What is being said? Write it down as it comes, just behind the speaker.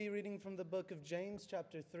reading from the book of James,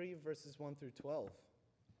 chapter 3, verses 1 through 12.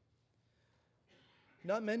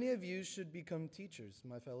 Not many of you should become teachers,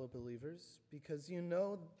 my fellow believers, because you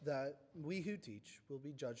know that we who teach will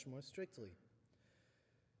be judged more strictly.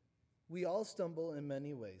 We all stumble in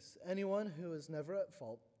many ways. Anyone who is never at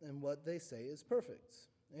fault in what they say is perfect,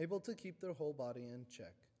 able to keep their whole body in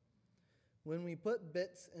check. When we put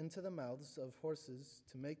bits into the mouths of horses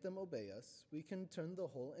to make them obey us, we can turn the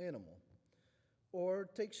whole animal. Or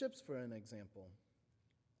take ships for an example.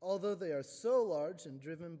 Although they are so large and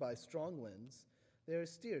driven by strong winds, they are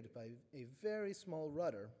steered by a very small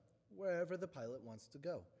rudder wherever the pilot wants to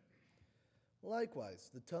go. Likewise,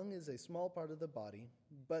 the tongue is a small part of the body,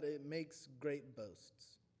 but it makes great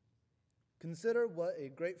boasts. Consider what a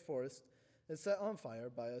great forest is set on fire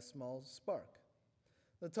by a small spark.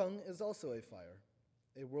 The tongue is also a fire,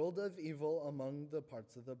 a world of evil among the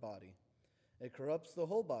parts of the body. It corrupts the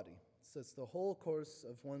whole body, sets the whole course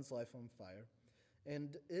of one's life on fire,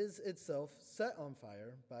 and is itself set on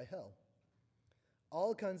fire by hell.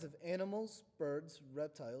 All kinds of animals, birds,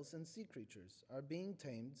 reptiles, and sea creatures are being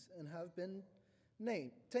tamed and have been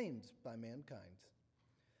tamed by mankind.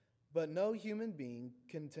 But no human being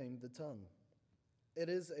can tame the tongue. It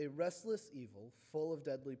is a restless evil, full of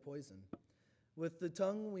deadly poison. With the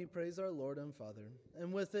tongue we praise our Lord and Father,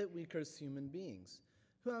 and with it we curse human beings,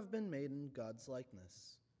 who have been made in God's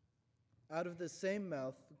likeness. Out of the same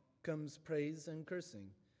mouth comes praise and cursing.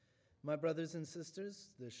 My brothers and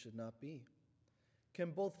sisters, this should not be.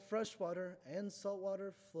 Can both fresh water and salt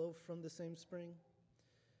water flow from the same spring?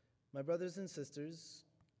 My brothers and sisters,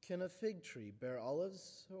 can a fig tree bear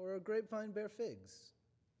olives or a grapevine bear figs?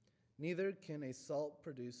 Neither can a salt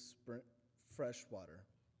produce fresh water.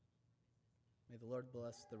 May the Lord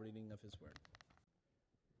bless the reading of his word.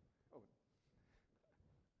 Oh.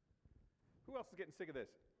 Who else is getting sick of this?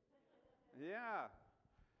 Yeah.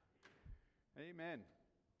 Amen.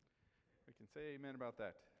 We can say amen about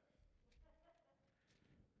that.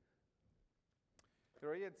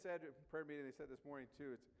 He had said in prayer meeting, they said this morning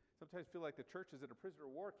too, it's sometimes feel like the church is in a prisoner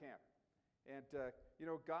of war camp. And,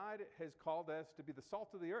 God has called us to be the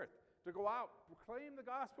salt of the earth, to go out, proclaim the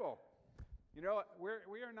gospel. We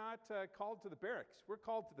are not called to the barracks. We're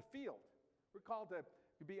called to the field. We're called to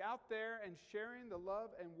be out there and sharing the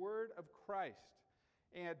love and word of Christ.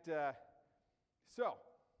 And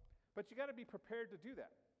but you got to be prepared to do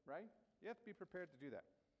that, right? You have to be prepared to do that.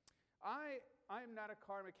 I am not a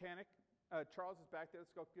car mechanic. Charles is back there.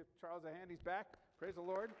 Let's go give Charles a hand. He's back. Praise the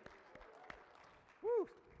Lord. Woo!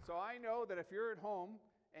 So I know that if you're at home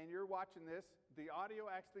and you're watching this, the audio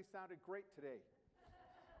actually sounded great today.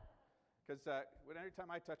 Because every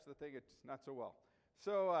time I touch the thing, it's not so well.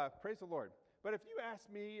 So praise the Lord. But if you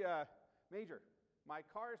ask me, Major, my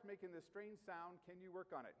car is making this strange sound. Can you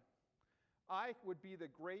work on it? I would be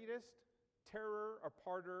the greatest tearer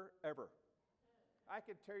aparter ever. I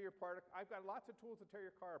could tear your apart. I've got lots of tools to tear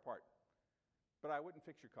your car apart, but I wouldn't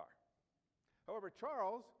fix your car. However,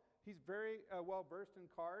 Charles, he's very well versed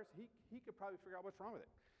in cars. He could probably figure out what's wrong with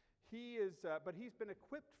it. But he's been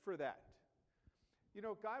equipped for that.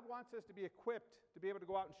 God wants us to be equipped to be able to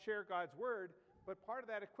go out and share God's word, but part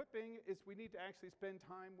of that equipping is we need to actually spend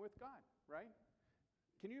time with God, right?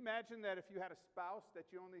 Can you imagine that if you had a spouse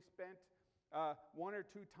that you only spent 1 or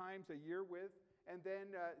 2 times a year with, and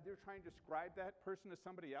then they're trying to describe that person to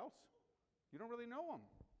somebody else? You don't really know them.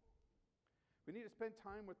 We need to spend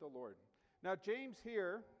time with the Lord. Now, James,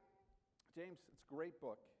 it's a great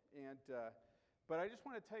book, but I just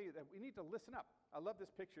want to tell you that we need to listen up. I love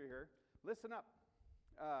this picture here. Listen up.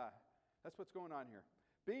 That's what's going on here.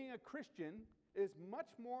 Being a Christian is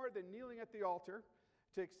much more than kneeling at the altar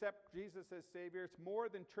to accept Jesus as Savior. It's more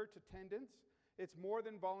than church attendance. It's more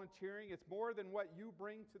than volunteering. It's more than what you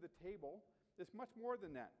bring to the table. It's much more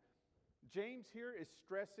than that. James here is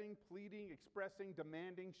stressing, pleading, expressing,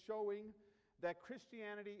 demanding, showing that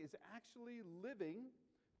Christianity is actually living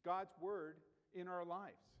God's word in our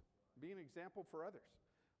lives, being an example for others.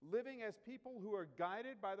 Living as people who are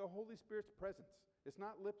guided by the Holy Spirit's presence. It's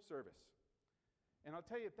not lip service. And I'll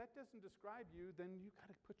tell you, if that doesn't describe you, then you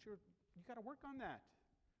got to work on that.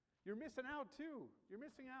 You're missing out too. You're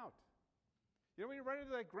missing out. When you run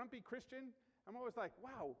into that grumpy Christian, I'm always like,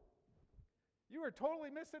 wow, you are totally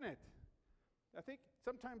missing it. I think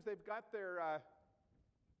sometimes they've got their,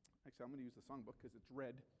 actually I'm going to use the songbook because it's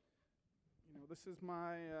red. This is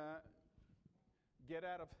my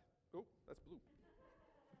that's blue.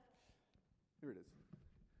 Here it is.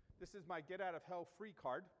 This is my get out of hell free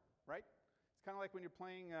card, right? It's kind of like when you're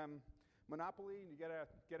playing Monopoly and you get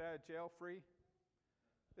out of jail free.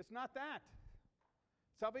 It's not that.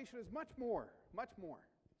 Salvation is much more, much more.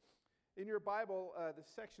 In your Bible, the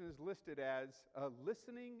section is listed as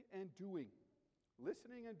listening and doing.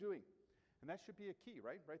 Listening and doing. And that should be a key,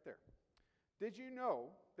 right? Right there. Did you know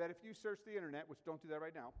that if you search the internet, which don't do that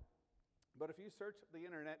right now, but if you search the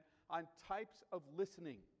internet on types of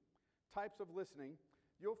listening,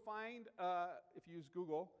 you'll find, if you use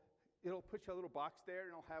Google, it'll put you a little box there,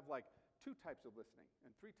 and it'll have like 2 types of listening,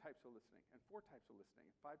 and 3 types of listening, and 4 types of listening,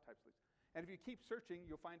 and 5 types of listening. And if you keep searching,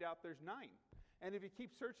 you'll find out there's 9. And if you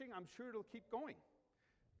keep searching, I'm sure it'll keep going.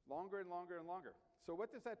 Longer and longer and longer. So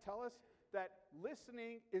what does that tell us? That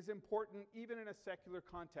listening is important even in a secular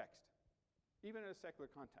context. Even in a secular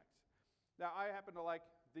context. Now, I happen to like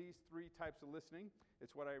these 3 types of listening.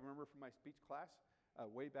 It's what I remember from my speech class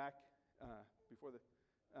way back before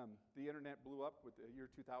the internet blew up with the year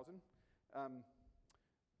 2000.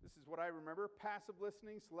 This is what I remember: passive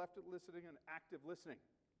listening, selective listening, and active listening.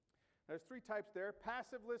 There's 3 types there.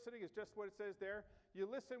 Passive listening is just what it says there. You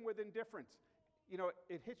listen with indifference. You know,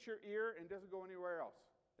 it hits your ear and doesn't go anywhere else.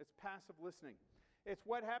 It's passive listening. It's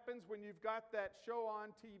what happens when you've got that show on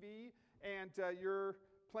TV and you're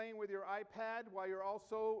playing with your iPad while you're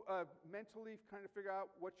also mentally trying to figure out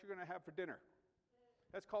what you're going to have for dinner.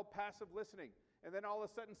 That's called passive listening. And then all of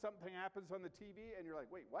a sudden something happens on the TV and you're like,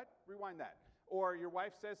 wait, what? Rewind that. Or your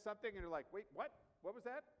wife says something and you're like, wait, what? What was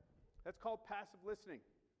that? That's called passive listening.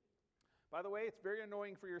 By the way, it's very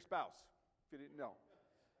annoying for your spouse, if you didn't know.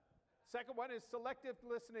 Second one is selective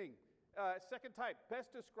listening. Second type,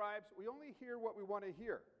 best describes, we only hear what we want to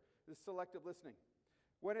hear. This is selective listening.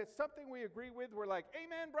 When it's something we agree with, we're like,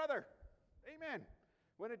 amen, brother, amen.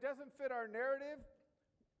 When it doesn't fit our narrative,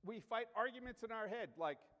 we fight arguments in our head.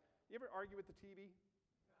 Like, you ever argue with the TV?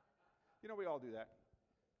 You know, we all do that.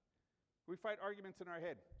 We fight arguments in our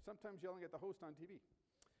head, sometimes yelling at the host on TV.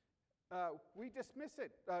 We dismiss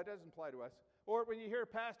it. It doesn't apply to us. Or when you hear a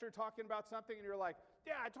pastor talking about something and you're like,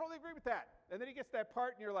 yeah, I totally agree with that. And then he gets that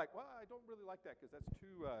part and you're like, well, I don't really like that because that's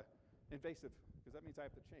too invasive, because that means I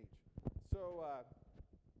have to change. So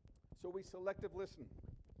we selective listen.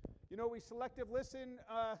 You know, we selective listen.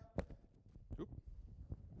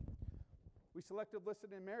 We selective listen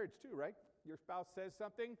in marriage too, right? Your spouse says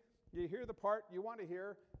something, you hear the part you want to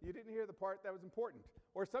hear, you didn't hear the part that was important.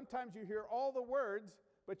 Or sometimes you hear all the words,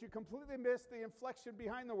 but you completely miss the inflection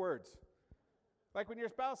behind the words. Like when your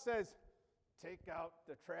spouse says, take out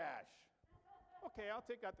the trash. Okay, I'll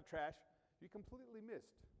take out the trash. You completely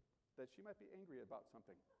missed that she might be angry about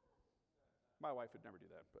something. My wife would never do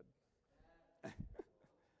that, but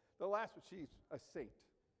the last one, she's a saint.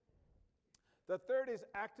 The third is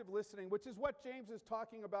active listening, which is what James is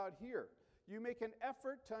talking about here. You make an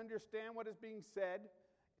effort to understand what is being said,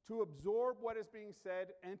 to absorb what is being said,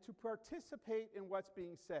 and to participate in what's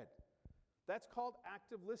being said. That's called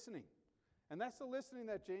active listening. And that's the listening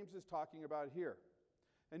that James is talking about here.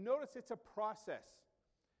 And notice it's a process.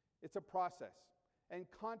 It's a process. And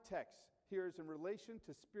context here is in relation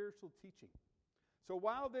to spiritual teaching. So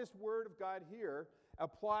while this word of God here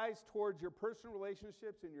applies towards your personal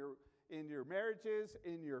relationships, in your marriages,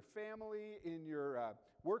 in your family, in your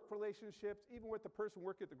work relationships, even with the person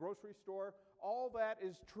working at the grocery store, all that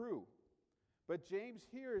is true. But James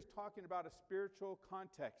here is talking about a spiritual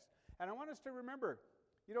context. And I want us to remember,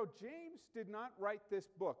 you know, James did not write this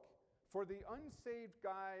book for the unsaved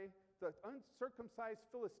guy, the uncircumcised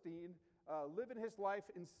Philistine, living his life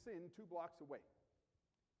in sin 2 blocks away.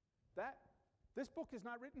 This book is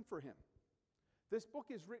not written for him. This book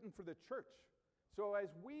is written for the church. So as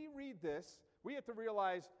we read this, we have to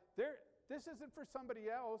realize this isn't for somebody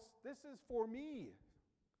else. This is for me.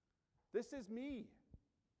 This is me.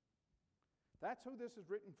 That's who this is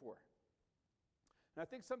written for. And I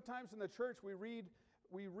think sometimes in the church we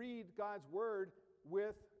read God's word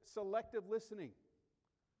with selective listening.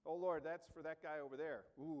 Oh, Lord, that's for that guy over there.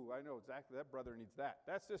 Ooh, I know exactly. That brother needs that.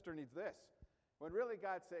 That sister needs this. When really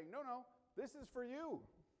God's saying, no, this is for you.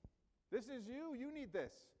 This is you. You need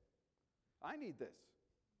this. I need this.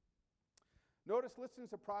 Notice listening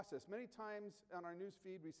is a process. Many times on our news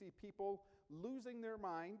feed, we see people losing their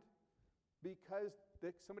mind because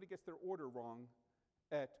somebody gets their order wrong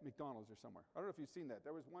at McDonald's or somewhere. I don't know if you've seen that.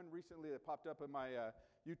 There was one recently that popped up in my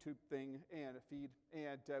YouTube thing and feed,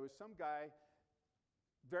 and it was some guy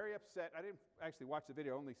very upset. I didn't actually watch the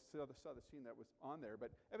video, I only saw the scene that was on there,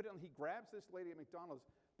 but evidently he grabs this lady at McDonald's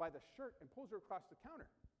by the shirt and pulls her across the counter.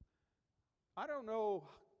 I don't know,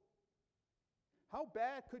 how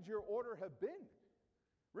bad could your order have been?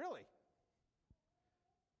 Really?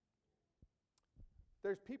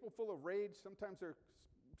 There's people full of rage. Sometimes they're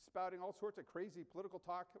spouting all sorts of crazy political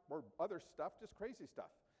talk or other stuff, just crazy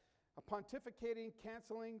stuff. Pontificating,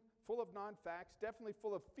 canceling, full of non-facts, definitely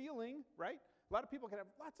full of feeling, right? A lot of people can have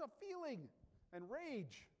lots of feeling and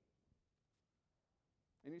rage.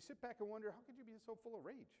 And you sit back and wonder, how could you be so full of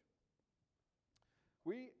rage?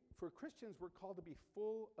 For Christians, we're called to be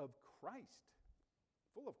full of Christ.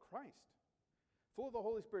 Full of Christ. Full of the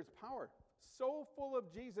Holy Spirit's power. So full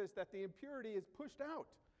of Jesus that the impurity is pushed out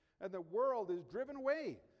and the world is driven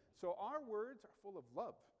away. So our words are full of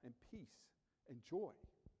love and peace and joy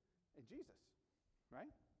and Jesus,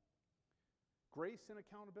 right? Grace and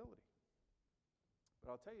accountability.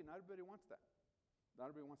 But I'll tell you, not everybody wants that. Not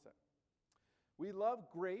everybody wants that. We love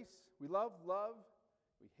grace. We love love.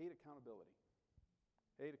 We hate accountability.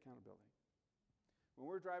 Hate accountability. When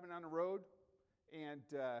we're driving on the road and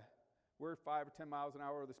we're 5 or 10 miles an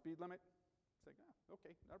hour over the speed limit, it's like,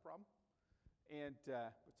 okay, not a problem. And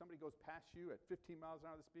but somebody goes past you at 15 miles an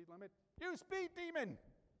hour the speed limit, you speed demon,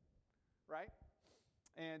 right?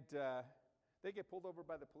 And they get pulled over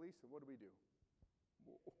by the police, and what do?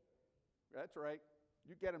 That's right.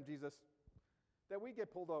 You get them, Jesus. Then we get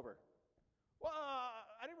pulled over. Well,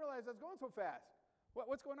 I didn't realize I was going so fast.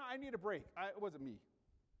 What's going on? I need a break. It wasn't me,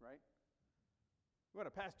 right? We want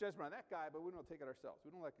to pass judgment on that guy, but we don't take it ourselves. We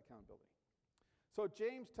don't like accountability. So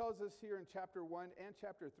James tells us here in chapter 1 and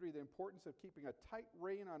chapter 3 the importance of keeping a tight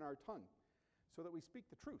rein on our tongue so that we speak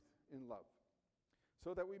the truth in love,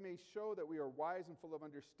 so that we may show that we are wise and full of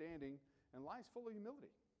understanding and lies full of humility.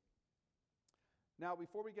 Now,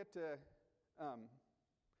 before we get to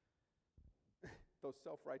those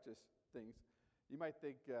self-righteous things, you might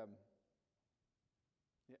think, yeah,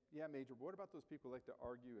 Major, but what about those people who like to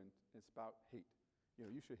argue and spout hate?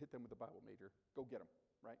 You should hit them with the Bible, Major. Go get them,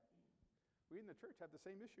 right? We in the church have the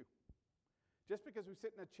same issue. Just because we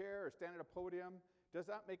sit in a chair or stand at a podium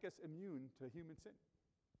does not make us immune to human sin.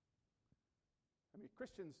 I mean,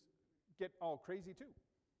 Christians get all crazy too.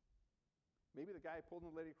 Maybe the guy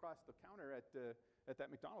pulling the lady across the counter at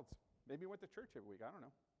that McDonald's, maybe he went to church every week. I don't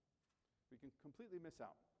know. We can completely miss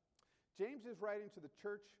out. James is writing to the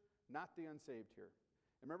church, not the unsaved here.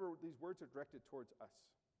 And remember, these words are directed towards us.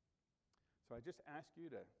 So I just ask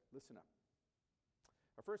you to listen up.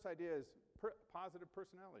 Our first idea is positive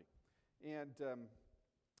personality. And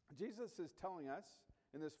Jesus is telling us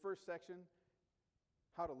in this first section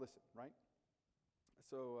how to listen, right?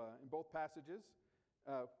 So in both passages,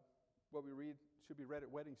 what we read should be read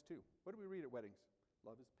at weddings too. What do we read at weddings?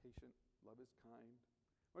 Love is patient, love is kind.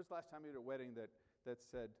 When was the last time you had a wedding that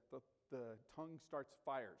said the tongue starts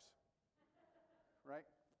fires? Right?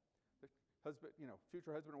 The husband,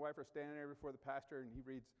 future husband and wife are standing there before the pastor and he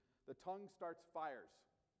reads, the tongue starts fires.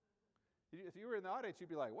 If you were in the audience, you'd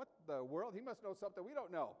be like, what the world? He must know something we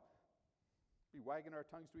don't know. Be wagging our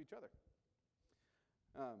tongues to each other.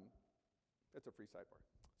 That's a free sidebar.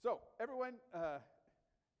 So, everyone, I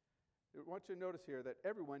want you to notice here that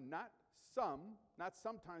everyone, not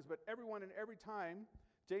sometimes, but everyone and every time,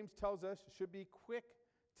 James tells us, should be quick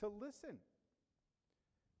to listen.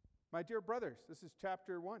 My dear brothers, this is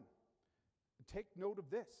chapter 1. Take note of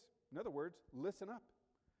this. In other words, listen up.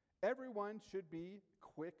 Everyone should be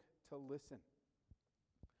quick to listen.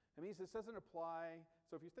 That means this doesn't apply.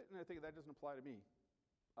 So if you're sitting there thinking that doesn't apply to me,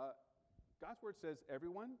 God's word says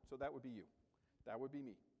everyone, so that would be you. That would be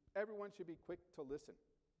me. Everyone should be quick to listen.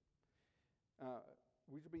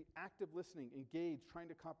 We should be active listening, engaged, trying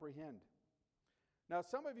to comprehend. Now,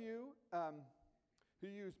 some of you who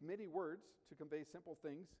use many words to convey simple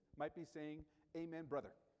things might be saying, amen,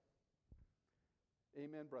 brother.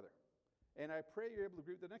 Amen, brother. And I pray you're able to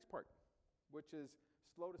agree with the next part, which is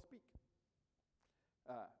slow to speak.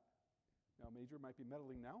 Now, Major might be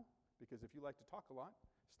meddling now, because if you like to talk a lot,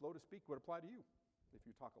 slow to speak would apply to you if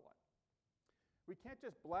you talk a lot. We can't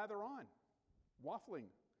just blather on, waffling.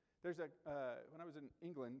 There's when I was in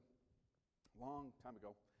England, a long time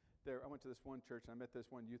ago, I went to this one church, and I met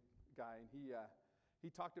this one youth guy, and he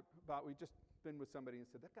talked about, we'd just been with somebody and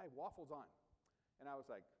said, that guy waffles on. And I was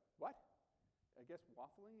like, what? I guess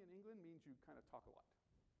waffling in England means you kind of talk a lot.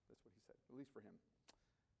 That's what he said, at least for him.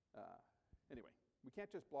 Anyway, we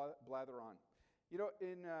can't just blather on.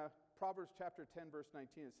 In Proverbs chapter 10, verse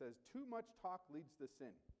 19, it says, too much talk leads to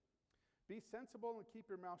sin. Be sensible and keep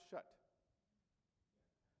your mouth shut.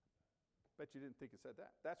 Bet you didn't think it said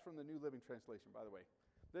that. That's from the New Living Translation, by the way.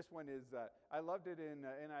 This one is, I loved it in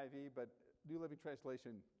NIV, but New Living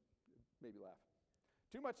Translation made me laugh.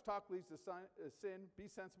 Too much talk leads to sin. Be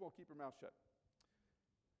sensible, keep your mouth shut.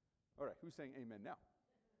 All right, who's saying amen now?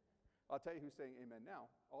 I'll tell you who's saying amen now.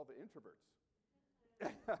 All the introverts.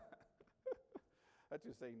 That's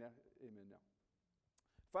just saying amen now.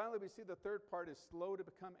 Finally, we see the third part is slow to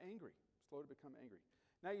become angry. Slow to become angry.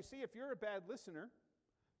 Now, you see, if you're a bad listener,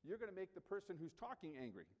 you're going to make the person who's talking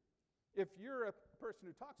angry. If you're a person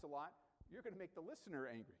who talks a lot, you're going to make the listener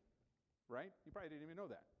angry, right? You probably didn't even know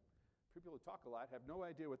that. People who talk a lot have no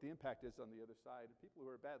idea what the impact is on the other side. People who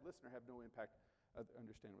are a bad listener have no impact of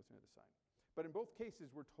understanding what's on the other side. But in both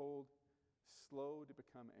cases, we're told, slow to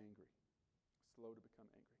become angry. Slow to become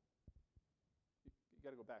angry. You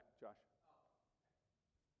got to go back, Josh.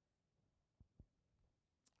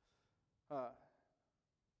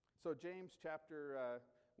 So James chapter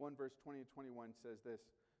 1, verse 20 and 21 says this,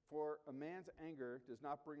 "For a man's anger does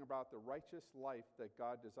not bring about the righteous life that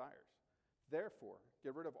God desires. Therefore,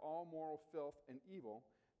 get rid of all moral filth and evil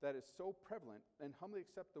that is so prevalent, and humbly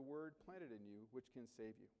accept the word planted in you, which can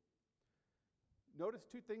save you." Notice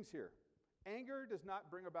two things here. Anger does not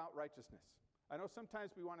bring about righteousness. I know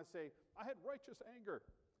sometimes we want to say, I had righteous anger.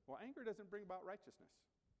 Well, anger doesn't bring about righteousness.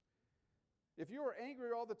 If you are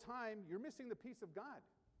angry all the time, you're missing the peace of God.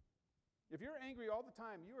 If you're angry all the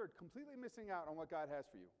time, you are completely missing out on what God has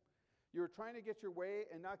for you. You're trying to get your way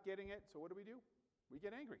and not getting it, so what do? We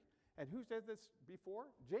get angry. And who said this before?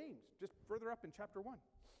 James, just further up in chapter 1.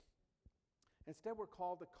 Instead, we're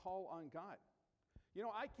called to call on God. You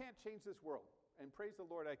know, I can't change this world, and praise the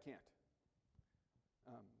Lord, I can't.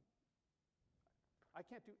 I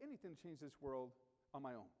can't do anything to change this world on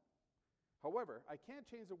my own. However, I can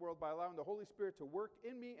change the world by allowing the Holy Spirit to work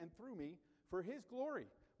in me and through me for His glory,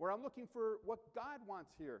 where I'm looking for what God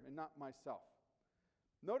wants here and not myself.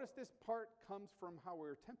 Notice this part comes from how we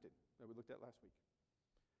were tempted that we looked at last week.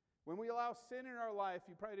 When we allow sin in our life,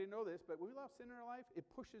 you probably didn't know this, but when we allow sin in our life, it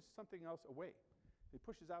pushes something else away. It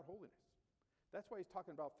pushes out holiness. That's why he's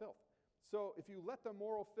talking about filth. So if you let the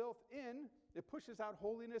moral filth in, it pushes out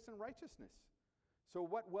holiness and righteousness. So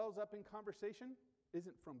what wells up in conversation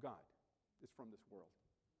isn't from God. It's from this world.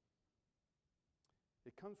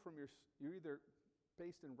 It comes from you're either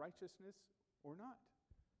based in righteousness or not.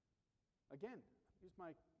 Again, you'll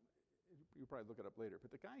probably look it up later,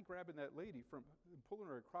 but the guy grabbing that lady from pulling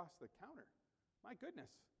her across the counter, my goodness,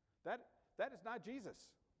 that is not Jesus.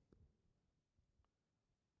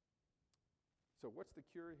 So what's the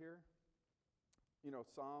cure here? You know,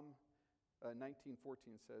 Psalm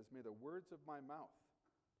 19:14 says, "May the words of my mouth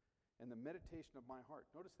and the meditation of my heart,"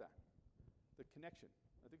 notice that, the connection.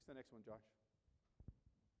 I think it's the next one, Josh.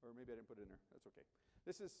 Or maybe I didn't put it in there. That's okay.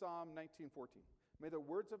 This is Psalm 19:14. "May the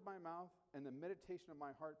words of my mouth and the meditation of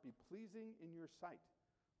my heart be pleasing in your sight,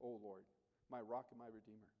 O Lord, my rock and my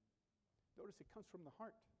redeemer." Notice it comes from the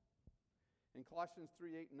heart. In Colossians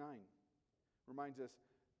 3:8 and 9 reminds us,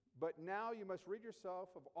 "But now you must rid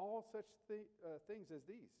yourself of all such things as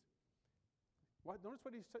these." Notice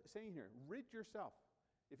what he's saying here. Rid yourself.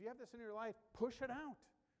 If you have this in your life, push it out.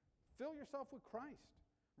 Fill yourself with Christ.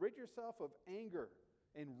 Rid yourself of anger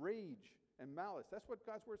and rage and malice. That's what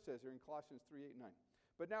God's word says here in Colossians 3:8 and 9.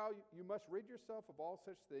 "But now you must rid yourself of all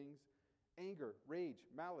such things, anger, rage,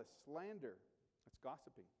 malice, slander," that's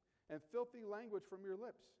gossiping, "and filthy language from your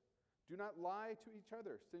lips. Do not lie to each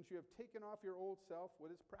other, since you have taken off your old self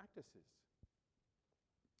with its practices."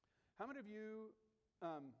 How many of you,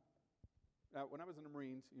 when I was in the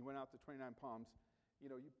Marines, you went out to 29 Palms, you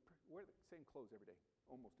know, you wear the same clothes every day,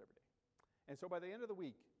 almost every day. And so by the end of the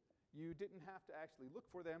week, you didn't have to actually look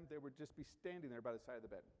for them. They would just be standing there by the side of the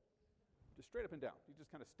bed, just straight up and down. You just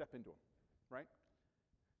kind of step into them, right?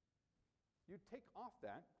 You take off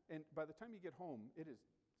that, and by the time you get home, it is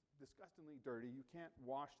disgustingly dirty. You can't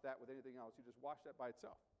wash that with anything else. You just wash that by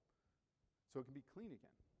itself, so it can be clean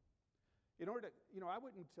again. In order to, I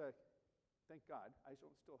wouldn't, thank God, I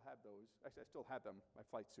don't still have those. Actually, I still have them, my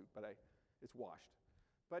flight suit, but it's washed.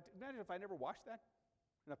 But imagine if I never washed that,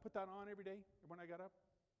 and I put that on every day when I got up.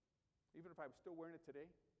 Even if I was still wearing it today,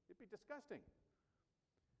 it'd be disgusting.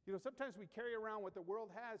 Sometimes we carry around what the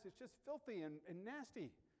world has. It's just filthy and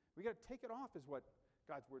nasty. We got to take it off, is what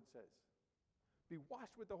God's word says. Be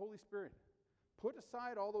washed with the Holy Spirit. Put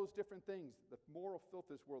aside all those different things, the moral filth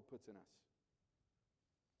this world puts in us.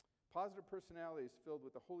 Positive personality is filled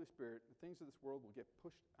with the Holy Spirit. The things of this world will get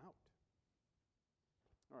pushed out.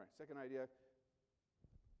 All right, second idea.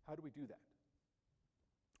 How do we do that?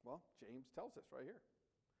 Well, James tells us right here.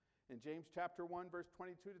 In James chapter 1, verse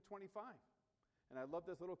 22 to 25. And I love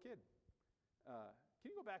this little kid. Can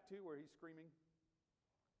you go back to where he's screaming?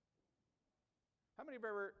 How many have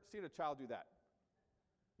ever seen a child do that?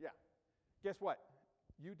 Yeah. Guess what?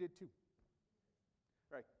 You did too.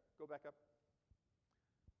 Right. Go back up.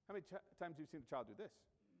 How many times have you seen a child do this?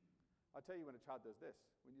 I'll tell you when a child does this.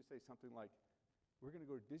 When you say something like, "We're going to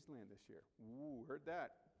go to Disneyland this year." Ooh, heard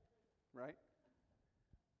that. Right?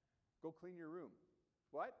 Go clean your room.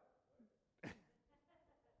 What?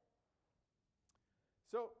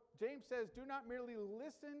 So James says, do not merely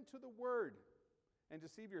listen to the word and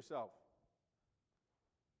deceive yourself.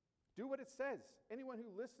 Do what it says. Anyone who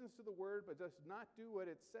listens to the word but does not do what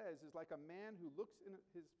it says is like a man who looks in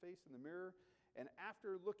his face in the mirror and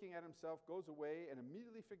after looking at himself goes away and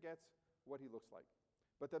immediately forgets what he looks like.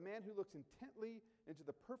 But the man who looks intently into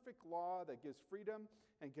the perfect law that gives freedom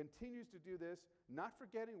and continues to do this, not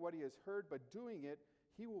forgetting what he has heard but doing it,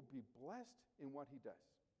 he will be blessed in what he does.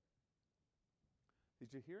 Did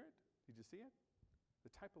you hear it? Did you see it?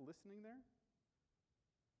 The type of listening there?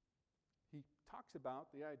 He talks about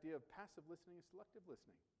the idea of passive listening and selective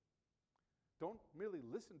listening. Don't merely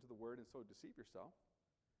listen to the word and so deceive yourself.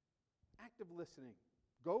 Active listening.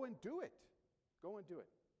 Go and do it. Go and do it.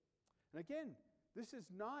 And again, this is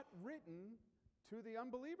not written to the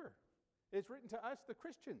unbeliever. It's written to us, the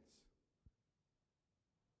Christians.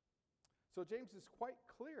 So James is quite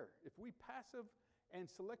clear. If we passive and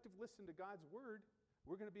selective listen to God's word,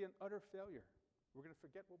 we're going to be an utter failure. We're going to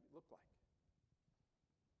forget what we look like.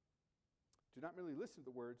 Do not merely listen to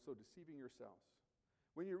the word, so deceiving yourselves.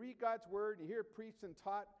 When you read God's word and you hear it preached and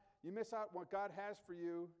taught, you miss out what God has for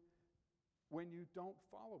you when you don't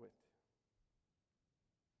follow it.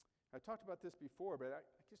 I've talked about this before, but I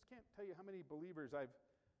just can't tell you how many believers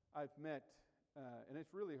I've met, and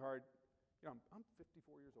it's really hard. You know, I'm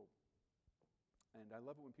 54 years old, and I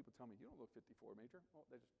love it when people tell me, "You don't look 54, Major." Oh,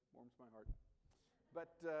 that just warms my heart.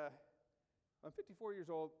 But I'm 54 years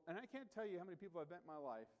old, and I can't tell you how many people I've met in my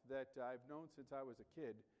life that I've known since I was a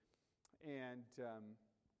kid, and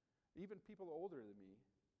even people older than me.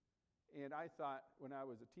 And I thought when I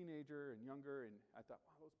was a teenager and younger, and I thought,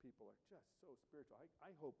 wow, those people are just so spiritual.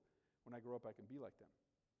 I hope when I grow up I can be like them.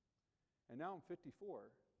 And now I'm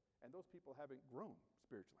 54, and those people haven't grown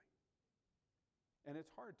spiritually. And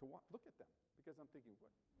it's hard to look at them because I'm thinking,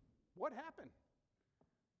 what happened?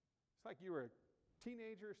 It's like you were a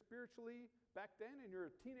teenager spiritually back then, and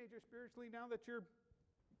you're a teenager spiritually now that you're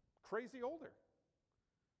crazy older,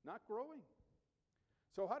 not growing.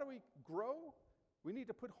 So how do we grow? We need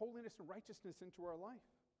to put holiness and righteousness into our life.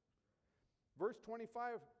 Verse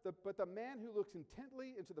 25, but the man who looks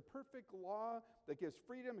intently into the perfect law that gives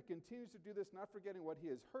freedom and continues to do this, not forgetting what he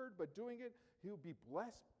has heard, but doing it, he will be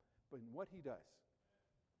blessed in what he does.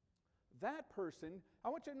 That person, I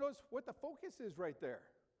want you to notice what the focus is right there.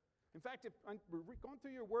 In fact, if we're going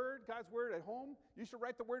through your word, God's word at home, you should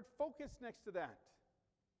write the word focus next to that.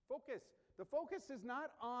 Focus. The focus is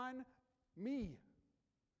not on me.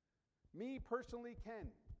 Me personally,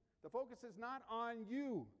 Ken. The focus is not on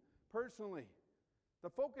you personally. The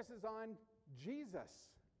focus is on Jesus.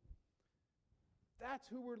 That's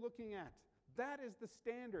who we're looking at. That is the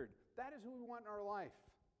standard. That is who we want in our life.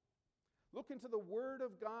 Look into the Word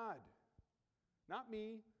of God. Not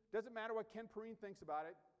me. Doesn't matter what Ken Perrine thinks about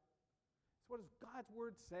it. So what does God's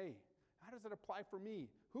Word say? How does it apply for me?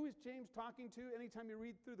 Who is James talking to? Anytime you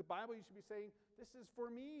read through the Bible, you should be saying, this is for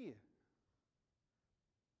me.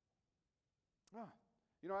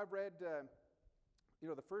 I've read,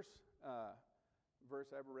 the first verse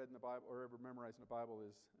I ever read in the Bible or ever memorized in the Bible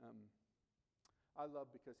is, I love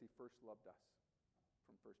because he first loved us,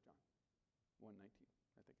 from 1 John 1:19, I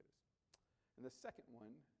think it is. And the second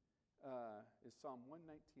one is Psalm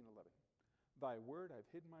 119:11. Thy word I've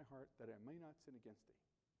hid in my heart that I may not sin against thee.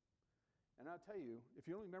 And I'll tell you, if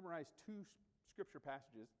you only memorize two scripture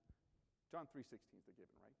passages, John 3:16 is the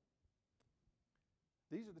given, right?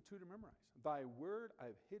 These are the two to memorize. Thy word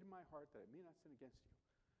I've hid in my heart that I may not sin against you.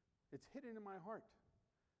 It's hidden in my heart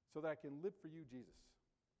so that I can live for you, Jesus.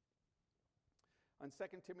 On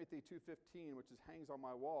 2 Timothy 2:15, which hangs on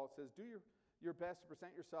my wall, it says, do your best to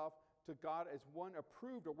present yourself to God as one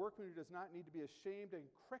approved, a workman who does not need to be ashamed and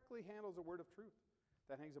correctly handles the word of truth.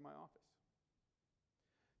 That hangs in my office.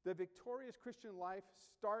 The victorious Christian life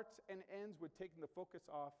starts and ends with taking the focus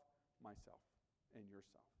off myself and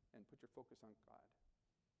yourself and put your focus on God.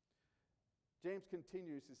 James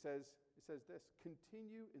continues, it says this,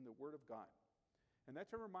 continue in the word of God. And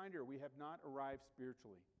that's a reminder we have not arrived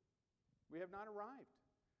spiritually. We have not arrived.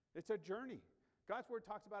 It's a journey. God's word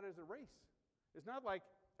talks about it as a race. It's not like,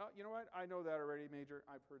 oh, you know what, I know that already, Major.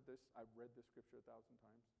 I've heard this. I've read this scripture 1,000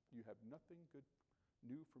 times. You have nothing good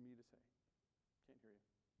new for me to say. Can't hear you.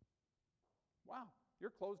 Wow,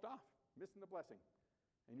 you're closed off, missing the blessing.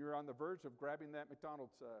 And you're on the verge of grabbing that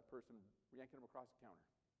McDonald's person, yanking him across the counter.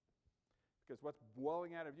 Because what's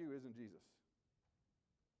welling out of you isn't Jesus.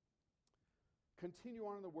 Continue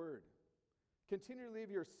on in the word. Continue to leave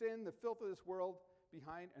your sin, the filth of this world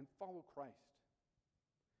behind, and follow Christ.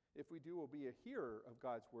 If we do, we'll be a hearer of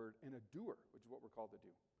God's word and a doer, which is what we're called to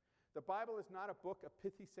do. The Bible is not a book of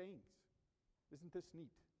pithy sayings. Isn't this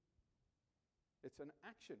neat? It's an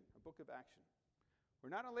action, a book of action. We're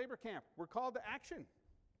not a labor camp. We're called to action.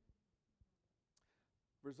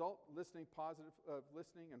 Result, listening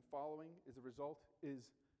and following is a result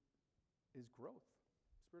is growth,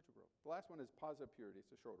 spiritual growth. The last one is positive purity.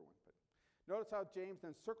 It's a shorter one. But notice how James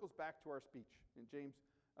then circles back to our speech in James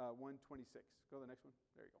 1:26. Go to the next one.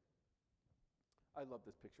 There you go. I love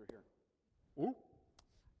this picture here. Ooh.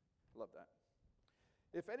 Love that.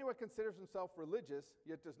 If anyone considers himself religious,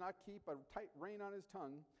 yet does not keep a tight rein on his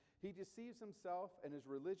tongue, he deceives himself, and his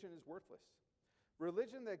religion is worthless.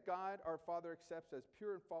 Religion that God our Father accepts as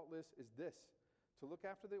pure and faultless is this: to look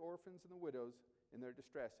after the orphans and the widows in their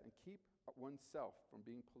distress and keep oneself from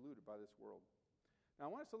being polluted by this world. Now, I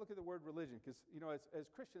want us to look at the word religion because,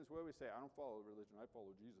 as Christians, we always say, I don't follow religion, I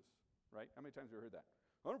follow Jesus, right? How many times have you heard that?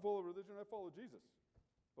 I don't follow religion, I follow Jesus.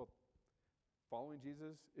 Well, following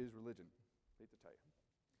Jesus is religion, I hate to tell you.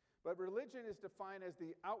 But religion is defined as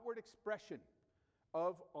the outward expression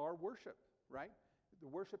of our worship, right? The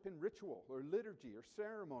worship in ritual or liturgy or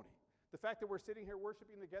ceremony. The fact that we're sitting here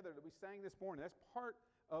worshiping together, that we sang this morning, that's part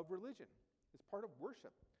of religion. It's part of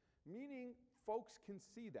worship. Meaning folks can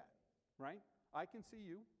see that, right? I can see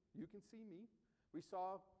you. You can see me. We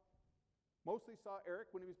mostly saw Eric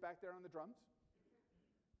when he was back there on the drums.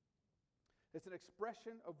 It's an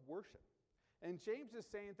expression of worship. And James is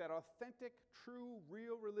saying that authentic, true,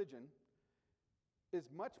 real religion is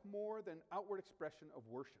much more than outward expression of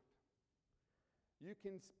worship. You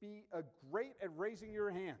can be great at raising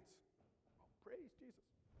your hands. Oh, praise Jesus.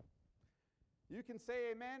 You can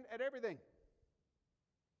say amen at everything.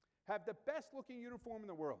 Have the best looking uniform in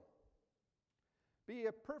the world. Be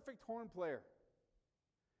a perfect horn player.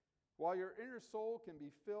 While your inner soul can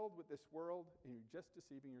be filled with this world and you're just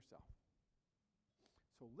deceiving yourself.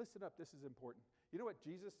 So listen up, this is important. You know what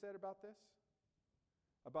Jesus said about this?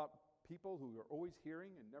 About people who are always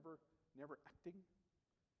hearing and never acting?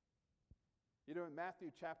 In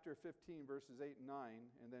Matthew chapter 15, verses 8 and 9,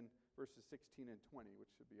 and then verses 16 and 20, which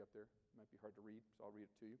should be up there. It might be hard to read, so I'll read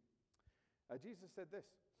it to you. Jesus said this.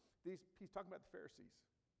 He's talking about the Pharisees,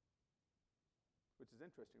 which is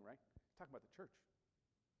interesting, right? He's talking about the church.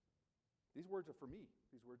 These words are for me.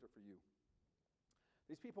 These words are for you.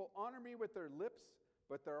 These people honor me with their lips,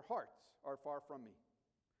 but their hearts are far from me.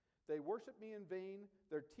 They worship me in vain.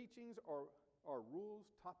 Their teachings are rules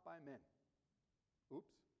taught by men.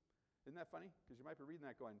 Oops. Isn't that funny? Because you might be reading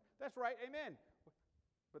that going, that's right, amen.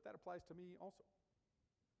 But that applies to me also.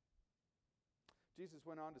 Jesus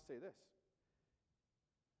went on to say this.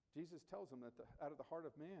 Jesus tells them that out of the heart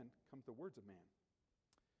of man comes the words of man.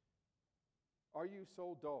 Are you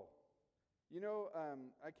so dull?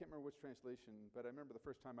 I can't remember which translation, but I remember the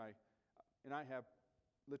first time I have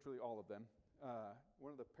literally all of them.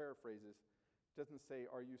 One of the paraphrases doesn't say,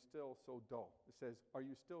 are you still so dull? It says, are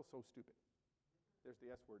you still so stupid? There's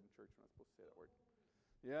the S word in church. We're not supposed to say that word.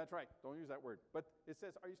 Yeah, that's right. Don't use that word. But it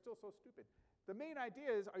says, are you still so stupid? The main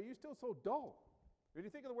idea is, are you still so dull? When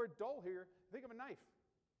you think of the word dull here, think of a knife,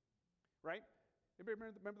 right?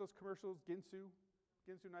 Anybody remember those commercials, Ginsu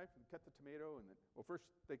knife, and cut the tomato, and then, first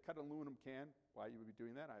they cut an aluminum can. Why you would be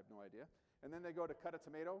doing that, I have no idea. And then they go to cut a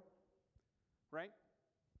tomato, right?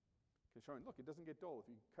 Okay, showing, look, it doesn't get dull.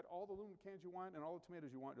 If you cut all the aluminum cans you want and all the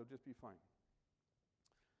tomatoes you want, it'll just be fine.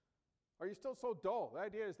 Are you still so dull? The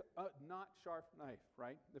idea is a not sharp knife,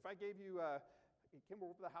 right? If I gave you, came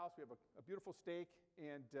over to the house, we have a beautiful steak,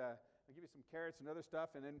 and I give you some carrots and other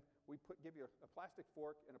stuff, and then we give you a plastic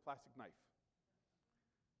fork and a plastic knife.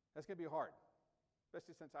 That's going to be hard,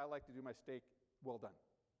 especially since I like to do my steak well done.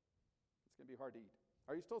 It's going to be hard to eat.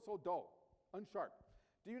 Are you still so dull, unsharp?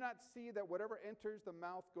 Do you not see that whatever enters the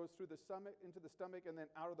mouth goes through the stomach, into the stomach, and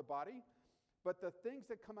then out of the body? But the things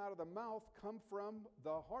that come out of the mouth come from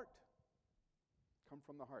the heart. Come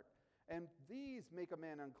from the heart. And these make a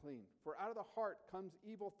man unclean. For out of the heart comes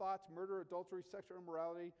evil thoughts, murder, adultery, sexual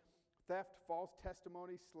immorality, theft, false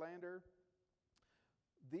testimony, slander.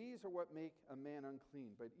 These are what make a man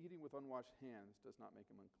unclean, but eating with unwashed hands does not make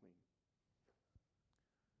him unclean.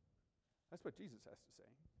 That's what Jesus has to say.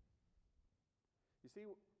 You see,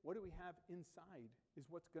 what do we have inside is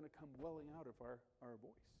what's going to come welling out of our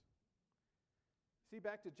voice. See,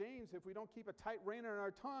 back to James, if we don't keep a tight rein on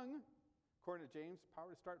our tongue, according to James,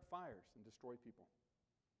 power to start fires and destroy people.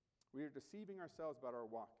 We are deceiving ourselves about our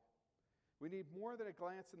walk. We need more than a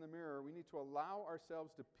glance in the mirror. We need to allow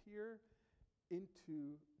ourselves to peer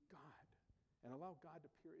into God and allow God to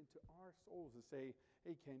peer into our souls and say,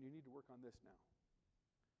 hey, Ken, you need to work on this now.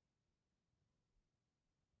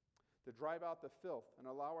 To drive out the filth and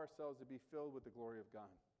allow ourselves to be filled with the glory of God.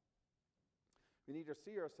 We need to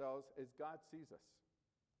see ourselves as God sees us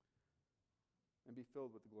and be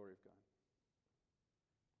filled with the glory of God.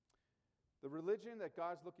 The religion that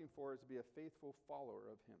God's looking for is to be a faithful follower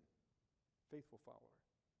of Him. Faithful follower.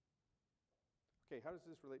 Okay, how does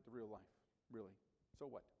this relate to real life? Really? So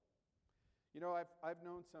what? You know, I've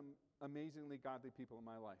known some amazingly godly people in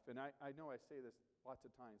my life, and I know I say this lots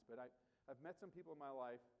of times, but I've met some people in my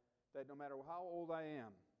life that no matter how old I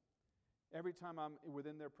am, every time I'm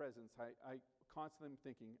within their presence, I constantly am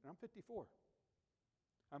thinking, and I'm 54,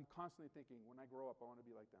 I'm constantly thinking, when I grow up, I want to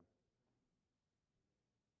be like them.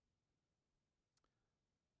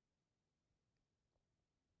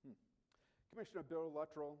 Commissioner Bill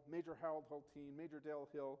Luttrell, Major Harold Hulteen, Major Dale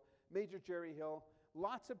Hill, Major Jerry Hill,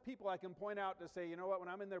 lots of people I can point out to say, you know what, when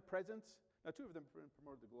I'm in their presence, now two of them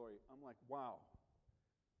promoted to glory, I'm like, wow,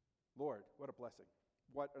 Lord, what a blessing.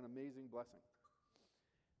 What an amazing blessing.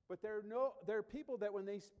 But there are people that when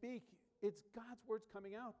they speak, it's God's words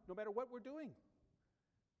coming out, no matter what we're doing.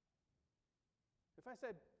 If I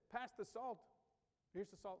said, pass the salt, here's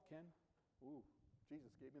the salt, Ken. Ooh,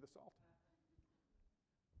 Jesus gave me the salt.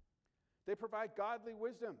 They provide godly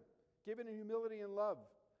wisdom, given in humility and love.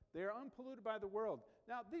 They are unpolluted by the world.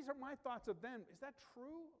 Now, these are my thoughts of them. Is that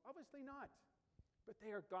true? Obviously not. But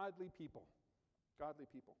they are godly people. Godly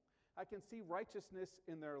people. I can see righteousness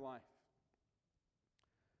in their life.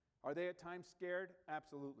 Are they at times scared?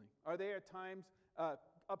 Absolutely. Are they at times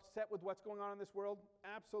upset with what's going on in this world?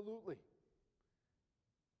 Absolutely.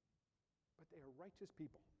 But they are righteous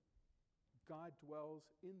people. God dwells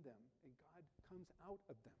in them, and God comes out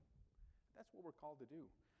of them. That's what we're called to do.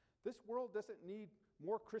 This world doesn't need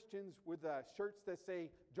more Christians with shirts that say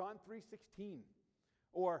John 3:16,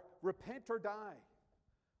 or repent or die,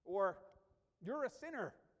 or you're a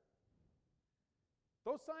sinner.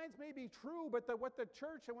 Those signs may be true, but what the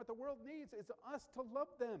church and what the world needs is us to love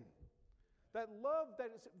them. That love,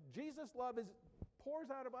 Jesus' love pours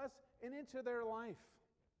out of us and into their life.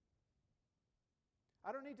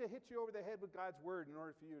 I don't need to hit you over the head with God's word in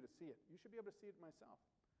order for you to see it. You should be able to see it myself.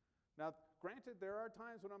 Now, granted, there are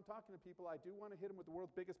times when I'm talking to people, I do want to hit them with the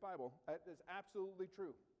world's biggest Bible. That is absolutely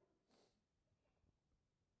true.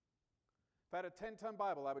 If I had a 10-ton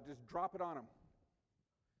Bible, I would just drop it on them.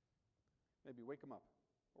 Maybe wake them up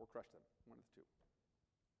or crush them, one of the two.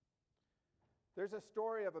 There's a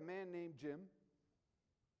story of a man named Jim.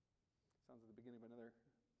 Sounds like the beginning of another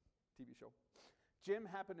TV show. Jim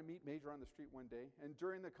happened to meet Major on the street one day, and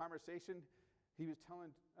during the conversation, he was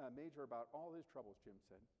telling Major about all his troubles, Jim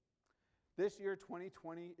said. This year,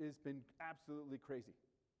 2020, has been absolutely crazy.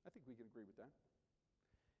 I think we can agree with that.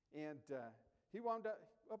 And he wound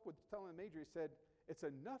up with telling Major, he said, it's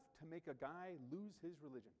enough to make a guy lose his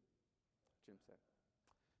religion, Jim said.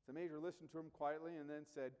 So Major listened to him quietly and then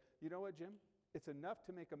said, you know what, Jim? It's enough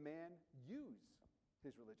to make a man use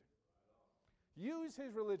his religion. Use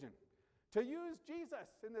his religion. To use Jesus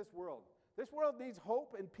in this world. This world needs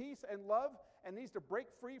hope and peace and love and needs to break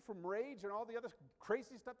free from rage and all the other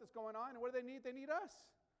crazy stuff that's going on. And what do they need? They need us.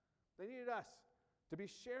 They needed us to be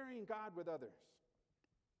sharing God with others.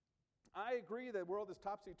 I agree the world is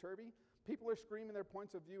topsy-turvy. People are screaming their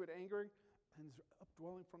points of view and anger and is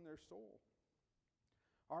updwelling from their soul.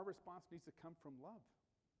 Our response needs to come from love.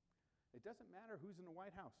 It doesn't matter who's in the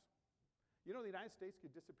White House. You know the United States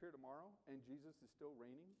could disappear tomorrow and Jesus is still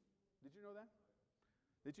reigning? Did you know that?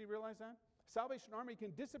 Did you realize that? Salvation Army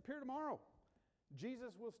can disappear tomorrow.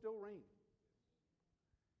 Jesus will still reign.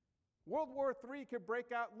 World War III could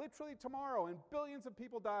break out literally tomorrow and billions of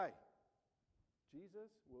people die.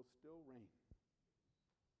 Jesus will still reign.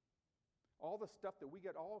 All the stuff that we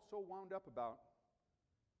get all so wound up about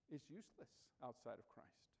is useless outside of Christ.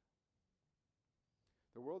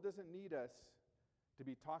 The world doesn't need us to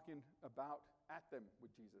be talking about at them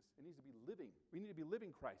with Jesus. It needs to be living. We need to be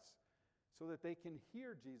living Christ so that they can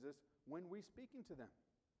hear Jesus when we're speaking to them.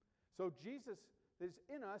 So Jesus is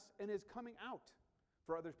in us and is coming out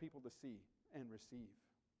for other people to see and receive.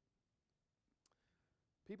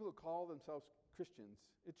 People who call themselves Christians,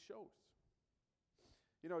 it shows.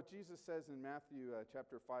 You know, Jesus says in Matthew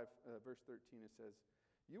chapter 5, verse 13, it says,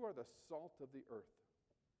 you are the salt of the earth.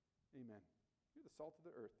 Amen. You're the salt of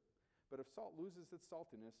the earth. But if salt loses its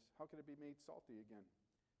saltiness, how can it be made salty again?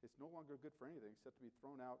 It's no longer good for anything except to be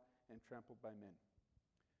thrown out and trampled by men.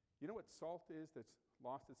 You know what salt is that's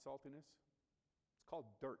lost its saltiness? It's called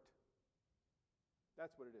dirt.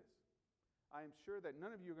 That's what it is. I am sure that none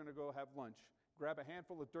of you are going to go have lunch, grab a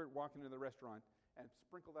handful of dirt, walk into the restaurant, and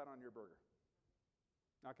sprinkle that on your burger.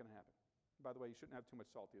 Not going to happen. By the way, you shouldn't have too much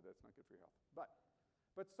salt either. That's not good for your health.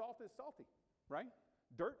 But salt is salty, right?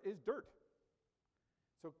 Dirt is dirt.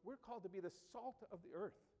 So we're called to be the salt of the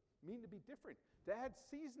earth, meaning to be different, to add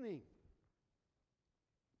seasoning.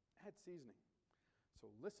 Add seasoning. So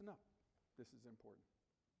listen up. This is important.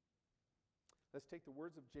 Let's take the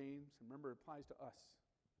words of James, and remember it applies to us.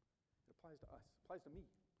 It applies to us. It applies to me.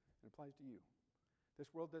 And it applies to you. This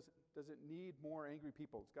world doesn't need more angry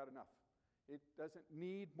people. It's got enough. It doesn't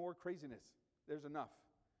need more craziness. There's enough.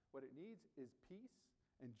 What it needs is peace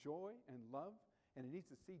and joy and love, and it needs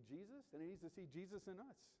to see Jesus, and it needs to see Jesus in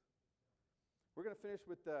us. We're going to finish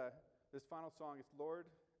with this final song. It's Lord,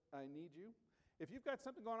 I Need You. If you've got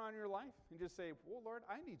something going on in your life, and just say, well, Lord,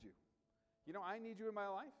 I need you. You know, I need you in my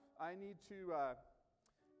life. I need to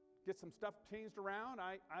get some stuff changed around.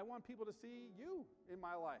 I want people to see you in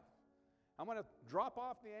my life. I'm going to drop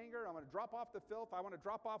off the anger. I'm going to drop off the filth. I want to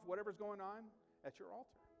drop off whatever's going on at your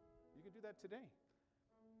altar. You can do that today.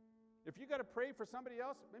 If you got to pray for somebody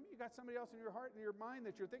else, maybe you got somebody else in your heart and your mind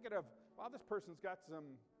that you're thinking of, wow, this person's got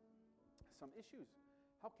some issues.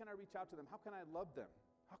 How can I reach out to them? How can I love them?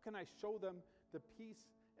 How can I show them the peace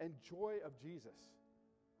and joy of Jesus?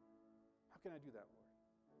 How can I do that, Lord?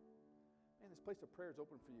 Man, this place of prayer is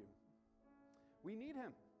open for you. We need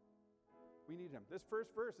him. We need him. This first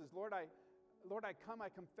verse is, Lord, I come, I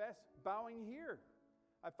confess, bowing here,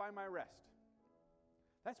 I find my rest.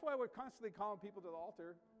 That's why we're constantly calling people to the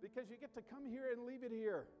altar, because you get to come here and leave it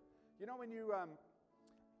here. You know, when you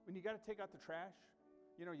got to take out the trash,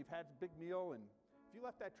 you know, you've had a big meal, and if you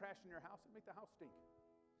left that trash in your house, it'd make the house stink.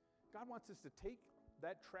 God wants us to take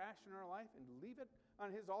that trash in our life and leave it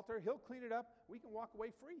on his altar. He'll clean it up. We can walk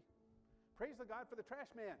away free. Praise the God for the trash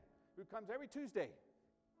man who comes every Tuesday.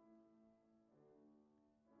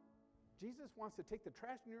 Jesus wants to take the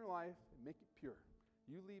trash in your life and make it pure.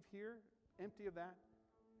 You leave here empty of that,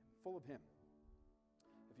 full of him.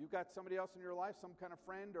 If you've got somebody else in your life, some kind of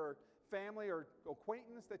friend or family or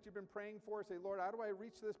acquaintance that you've been praying for, say, Lord, how do I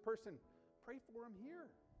reach this person? Pray for him here.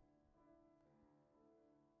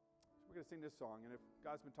 So we're going to sing this song, and if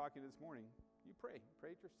God's been talking this morning, you pray.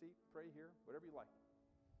 Pray at your seat, pray here, whatever you like.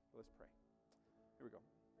 Let's pray. Here we go.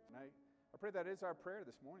 And I pray that is our prayer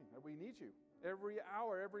this morning, that we need you. Every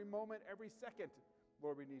hour, every moment, every second,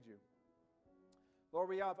 Lord, we need you. Lord,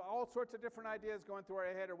 we have all sorts of different ideas going through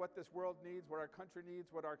our head of what this world needs, what our country needs,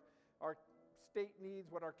 what our state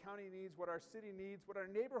needs, what our county needs, what our city needs, what our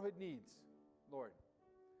neighborhood needs, Lord.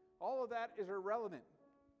 All of that is irrelevant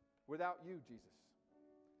without you, Jesus.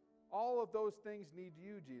 All of those things need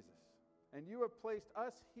you, Jesus. And you have placed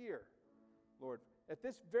us here, Lord, at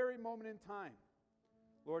this very moment in time,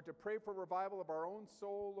 Lord, to pray for revival of our own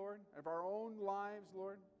soul, Lord, of our own lives,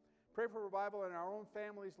 Lord. Pray for revival in our own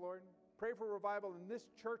families, Lord. Pray for revival in this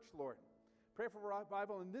church, Lord. Pray for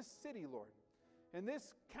revival in this city, Lord. In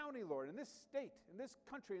this county, Lord. In this state, in this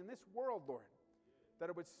country, in this world, Lord. That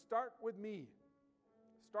it would start with me.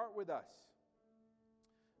 Start with us.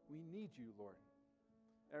 We need you, Lord,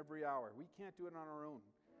 every hour. We can't do it on our own.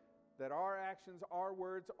 That our actions, our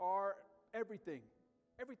words, our everything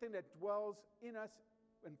that dwells in us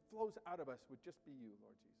and flows out of us would just be you,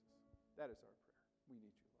 Lord Jesus. That is our prayer. We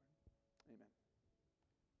need you.